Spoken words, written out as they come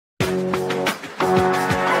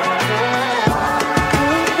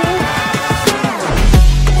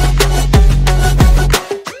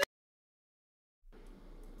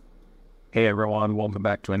Hey everyone, welcome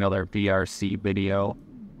back to another VRC video.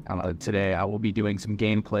 Today I will be doing some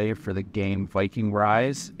gameplay for the game Viking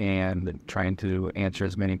Rise and trying to answer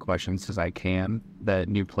as many questions as I can that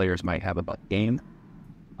new players might have about the game.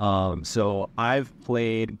 So I've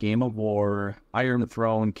played Game of War, Iron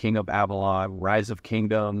Throne, King of Avalon, Rise of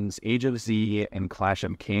Kingdoms, Age of Z, and Clash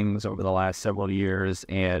of Kings over the last several years,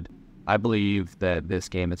 and I believe that this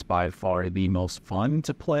game is by far the most fun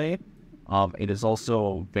to play. It is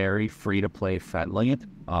also very free-to-play friendly.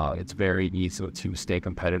 It's very easy to stay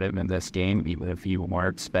competitive in this game, even if you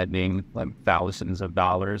aren't spending like thousands of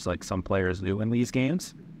dollars like some players do in these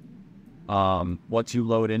games. Once you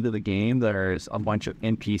load into the game, there's a bunch of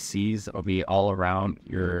NPCs that'll be all around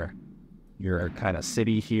your kind of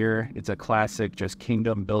city here. It's a classic just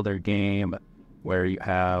kingdom builder game where you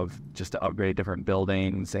have just to upgrade different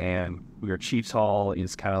buildings, and your Chief's Hall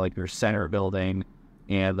is kind of like your center building.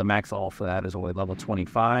 And the max level for that is only level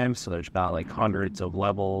 25, so there's about like hundreds of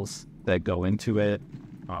levels that go into it.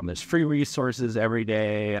 There's free resources every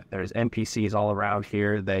day. There's NPCs all around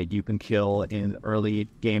here that you can kill in early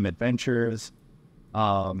game adventures.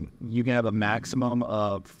 You can have a maximum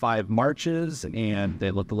of 5 marches, and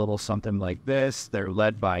they look a little something like this. They're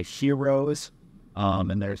led by heroes,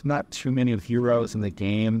 and there's not too many of heroes in the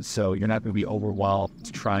game, so you're not going to be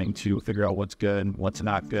overwhelmed trying to figure out what's good, what's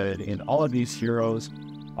not good. And all of these heroes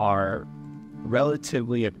are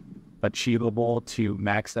relatively achievable to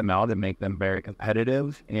max them out and make them very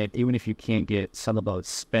competitive. And even if you can't get some of those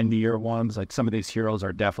spendier ones, like some of these heroes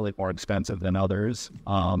are definitely more expensive than others.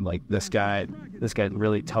 Like this guy's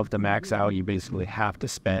really tough to max out. You basically have to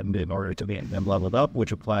spend in order to get them leveled up,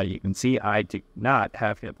 which you can see I do not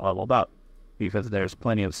have him leveled up, because there's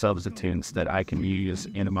plenty of substitutes that I can use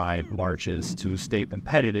in my marches to stay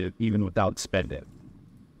competitive even without spending.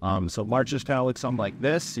 So marches kind of look something like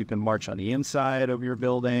this. You can march on the inside of your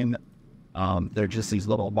building. They're just these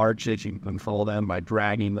little marches. You can control them by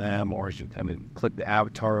dragging them, or you can click the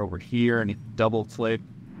avatar over here and you double click.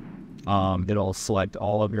 It'll select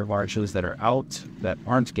all of your marches that are out, that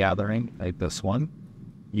aren't gathering, like this one.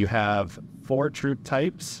 You have 4 troop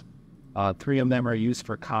types. 3 of them are used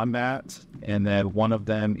for combat, and then 1 of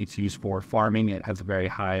them is used for farming. It has a very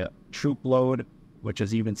high troop load, which,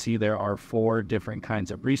 as you can see, there are 4 different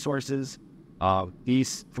kinds of resources.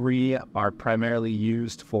 These 3 are primarily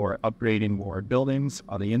used for upgrading more buildings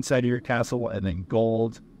on the inside of your castle, and then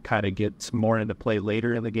gold kind of gets more into play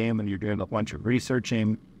later in the game when you're doing a bunch of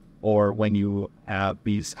researching, or when you have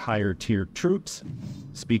these higher tier troops.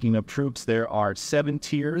 Speaking of troops, there are 7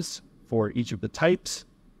 tiers for each of the types.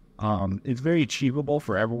 It's very achievable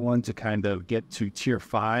for everyone to kind of get to tier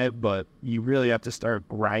 5, but you really have to start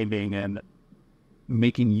grinding and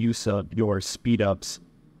making use of your speed ups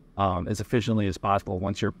as efficiently as possible.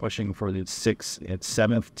 Once you're pushing for the 6th and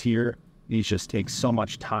 7th tier, these just take so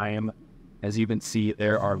much time. As you can see,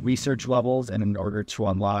 there are research levels, and in order to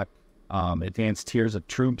unlock advanced tiers of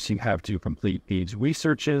troops, you have to complete these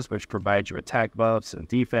researches, which provide you attack buffs and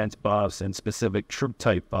defense buffs and specific troop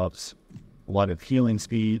type buffs, a lot of healing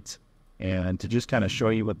speeds. And to just kind of show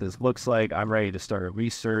you what this looks like, I'm ready to start a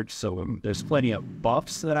research. So there's plenty of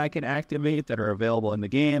buffs that I can activate that are available in the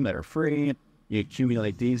game that are free. You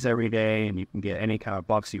accumulate these every day, and you can get any kind of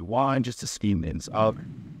buffs you want just to speed things up.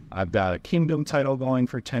 I've got a kingdom title going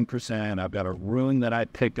for 10%. I've got a rune that I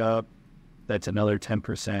pick up that's another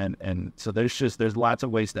 10%. And so there's lots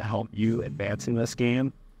of ways to help you advance in this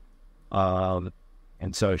game.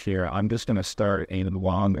 And so here, I'm just going to start a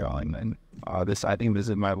long run. And I think this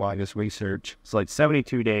is my longest research. It's like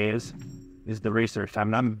 72 days is the research time.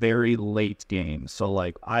 And I'm very late game. So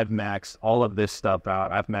like I've maxed all of this stuff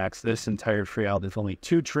out. I've maxed this entire tree out. There's only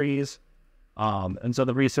 2 trees. And so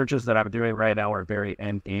the researches that I'm doing right now are very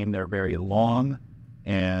end game. They're very long.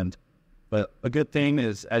 But a good thing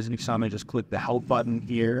is, as you saw me just click the help button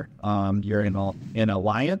here, you're in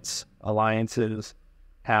alliance. Alliances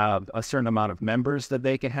have a certain amount of members that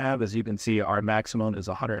they can have. As you can see, our maximum is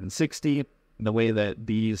 160. And the way that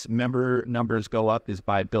these member numbers go up is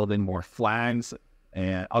by building more flags,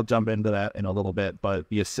 and I'll jump into that in a little bit. But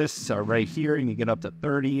the assists are right here, and you get up to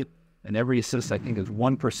 30, and every assist I think is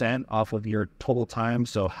 1% off of your total time,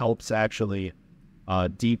 so helps actually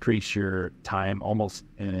decrease your time almost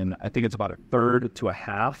in, I think it's about 1/3 to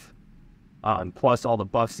 1/2. Plus all the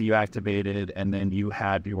buffs that you activated, and then you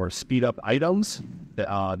had your speed up items.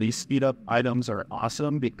 These speed up items are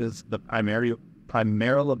awesome because the primary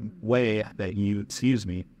way that you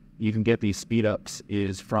can get these speed ups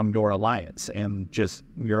is from your alliance, and just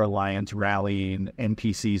your alliance rallying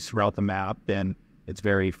NPCs throughout the map. And it's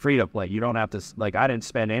very free to play. You don't have to, like, I didn't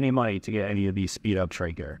spend any money to get any of these speed ups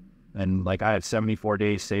right here. And like I have 74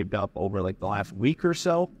 days saved up over like the last week or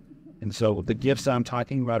so. And so the gifts I'm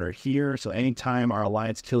talking about are here. So anytime our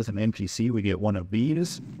alliance kills an NPC, we get one of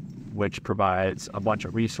these, which provides a bunch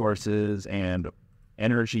of resources and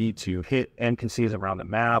energy to hit NPCs around the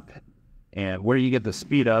map. And where you get the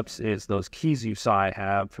speed ups is those keys you saw I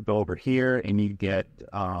have to go over here, and you get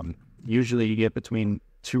usually you get between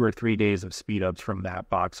 2 or 3 days of speed ups from that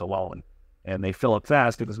box alone. And they fill up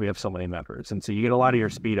fast because we have so many members. And so you get a lot of your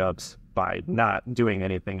speed ups by not doing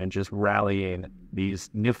anything and just rallying these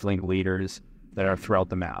Niffling leaders that are throughout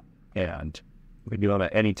the map. And we can do them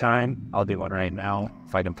at any time. I'll do one right now.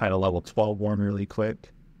 If I can find a level 12 one really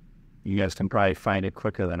quick. You guys can probably find it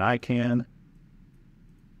quicker than I can.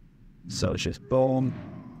 So it's just boom,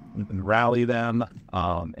 you can rally them.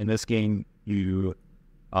 In this game, you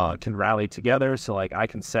can rally together. So like I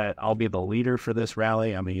can set, I'll be the leader for this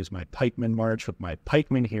rally. I'm going to use my pikeman march with my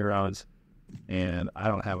pikeman heroes. And I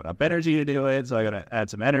don't have enough energy to do it, so I got to add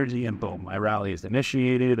some energy, and boom, my rally is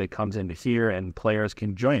initiated. It comes into here, and players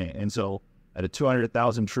can join it. And so at a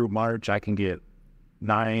 200,000 troop march, I can get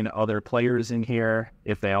 9 other players in here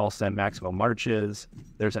if they all send maximum marches.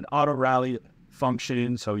 There's an auto rally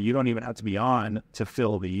function, so you don't even have to be on to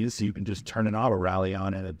fill these. You can just turn an auto rally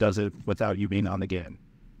on, and it does it without you being on the game.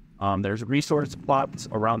 There's resource plots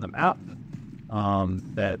around the map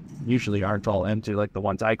that usually aren't all empty like the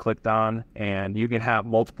ones I clicked on, and you can have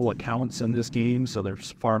multiple accounts in this game. So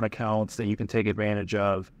there's farm accounts that you can take advantage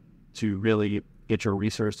of to really get your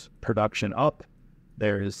resource production up.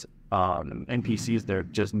 There's NPCs, they're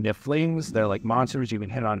just Nifflings. They're like monsters you can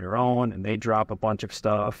hit on your own, and they drop a bunch of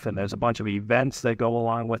stuff, and there's a bunch of events that go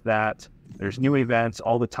along with that. There's new events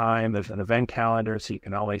all the time. There's an event calendar, so you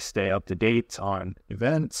can always stay up to date on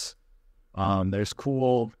events. There's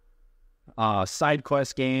cool side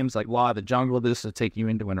quest games like Law of the Jungle. This will take you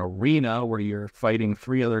into an arena where you're fighting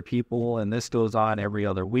 3 other people, and this goes on every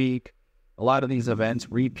other week. A lot of these events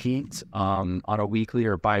repeat on a weekly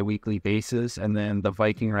or bi-weekly basis, and then the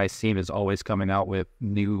Viking Rise team is always coming out with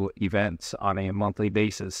new events on a monthly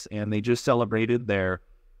basis, and they just celebrated their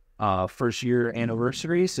first year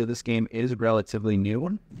anniversary, so this game is relatively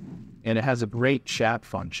new, and it has a great chat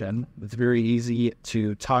function. It's very easy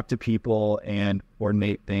to talk to people and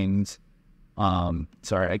coordinate things.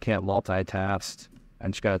 Sorry, I can't multitask. I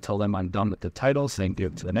just got to tell them I'm done with the title, so they can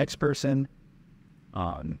give it to the next person.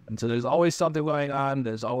 And so there's always something going on.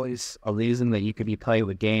 There's always a reason that you could be playing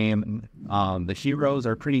the game. The heroes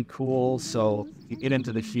are pretty cool. So you get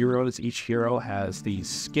into the heroes. Each hero has these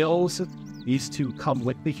skills. These 2 come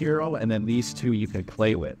with the hero, and then these 2 you can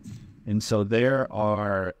play with. And so there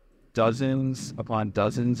are dozens upon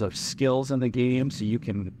dozens of skills in the game. So you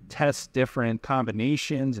can test different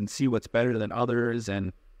combinations and see what's better than others.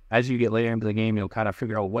 And as you get later into the game, you'll kind of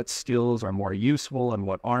figure out what skills are more useful and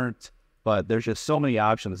what aren't. But there's just so many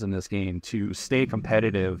options in this game to stay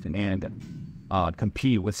competitive and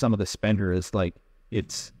compete with some of the spenders. Like,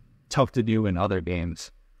 it's tough to do in other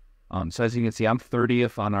games. So as you can see, I'm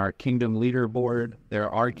 30th on our kingdom leaderboard. There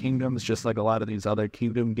are kingdoms, just like a lot of these other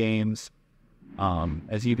kingdom games.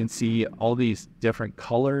 As you can see, all these different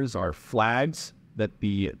colors are flags that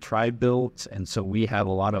the tribe built. And so we have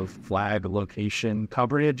a lot of flag location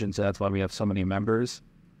coverage. And so that's why we have so many members.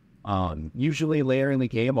 Usually later in the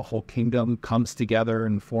game, a whole kingdom comes together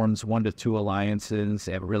and forms 1 to 2 alliances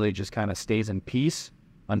and really just kind of stays in peace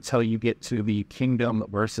until you get to the kingdom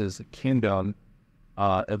versus kingdom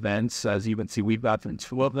events. As you can see, we've gotten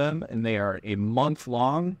 2 of them, and they are a month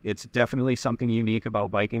long. It's definitely something unique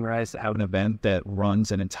about Viking Rise to have an event that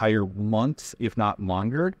runs an entire month, if not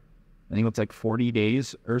longer. I think it's like 40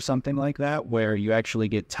 days or something like that, where you actually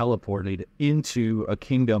get teleported into a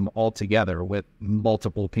kingdom altogether with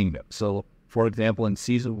multiple kingdoms. So, for example, in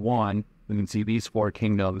Season 1, we can see these 4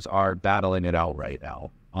 kingdoms are battling it out right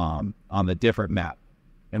now on the different map.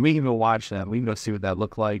 And we can go watch them. We can go see what that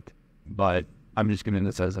looked like, but I'm just giving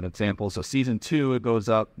this as an example. So Season 2, it goes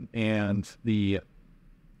up, and the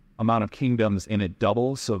amount of kingdoms in it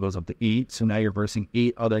doubles, so it goes up to 8. So now you're versing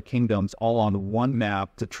 8 other kingdoms all on one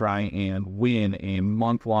map to try and win a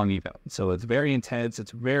month-long event. So it's very intense.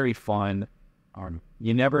 It's very fun.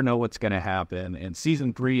 You never know what's going to happen. And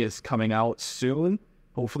Season 3 is coming out soon,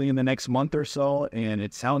 hopefully in the next month or so. And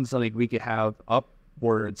it sounds like we could have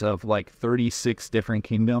upwards of like 36 different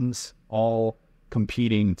kingdoms all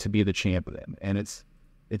competing to be the champion. And it's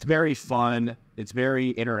very fun. It's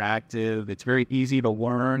very interactive. It's very easy to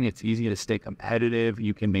learn. It's easy to stay competitive.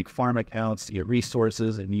 You can make farm accounts to get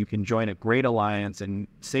resources, and you can join a great alliance and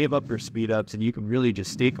save up your speed ups, and you can really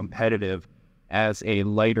just stay competitive as a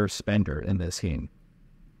lighter spender in this game.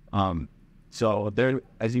 So there,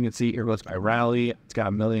 as you can see, here goes my rally. It's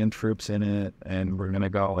got 1,000,000 troops in it, and we're gonna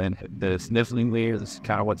go and hit this Niflingly. This is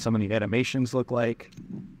kind of what some of the animations look like.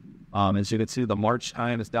 As you can see, the march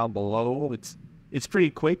time is down below. It's pretty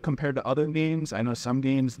quick compared to other games. I know some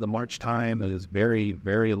games the march time is very,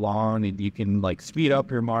 very long, and you can like speed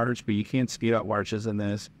up your march, but you can't speed up marches in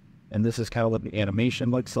this. And this is kind of what the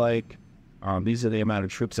animation looks like. These are the amount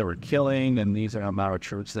of troops that we're killing, and these are the amount of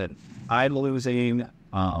troops that I'm losing.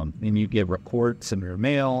 And you get reports in your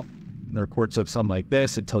mail. The reports of something like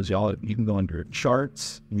this, it tells you all. You can go under your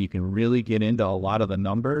charts, and you can really get into a lot of the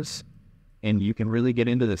numbers, and you can really get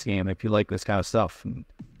into this game if you like this kind of stuff. And,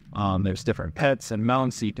 there's different pets and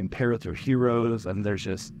mounts so you can pair with your heroes, and there's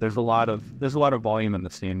a lot of volume in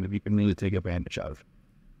this game that you can really take advantage of.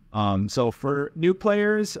 So for new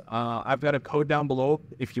players, I've got a code down below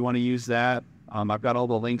if you want to use that. I've got all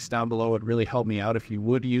the links down below. It would really help me out if you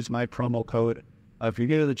would use my promo code. If you're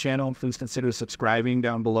new to the channel, please consider subscribing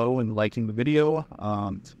down below and liking the video.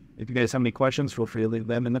 If you guys have any questions, feel free to leave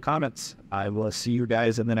them in the comments. I will see you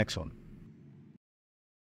guys in the next one.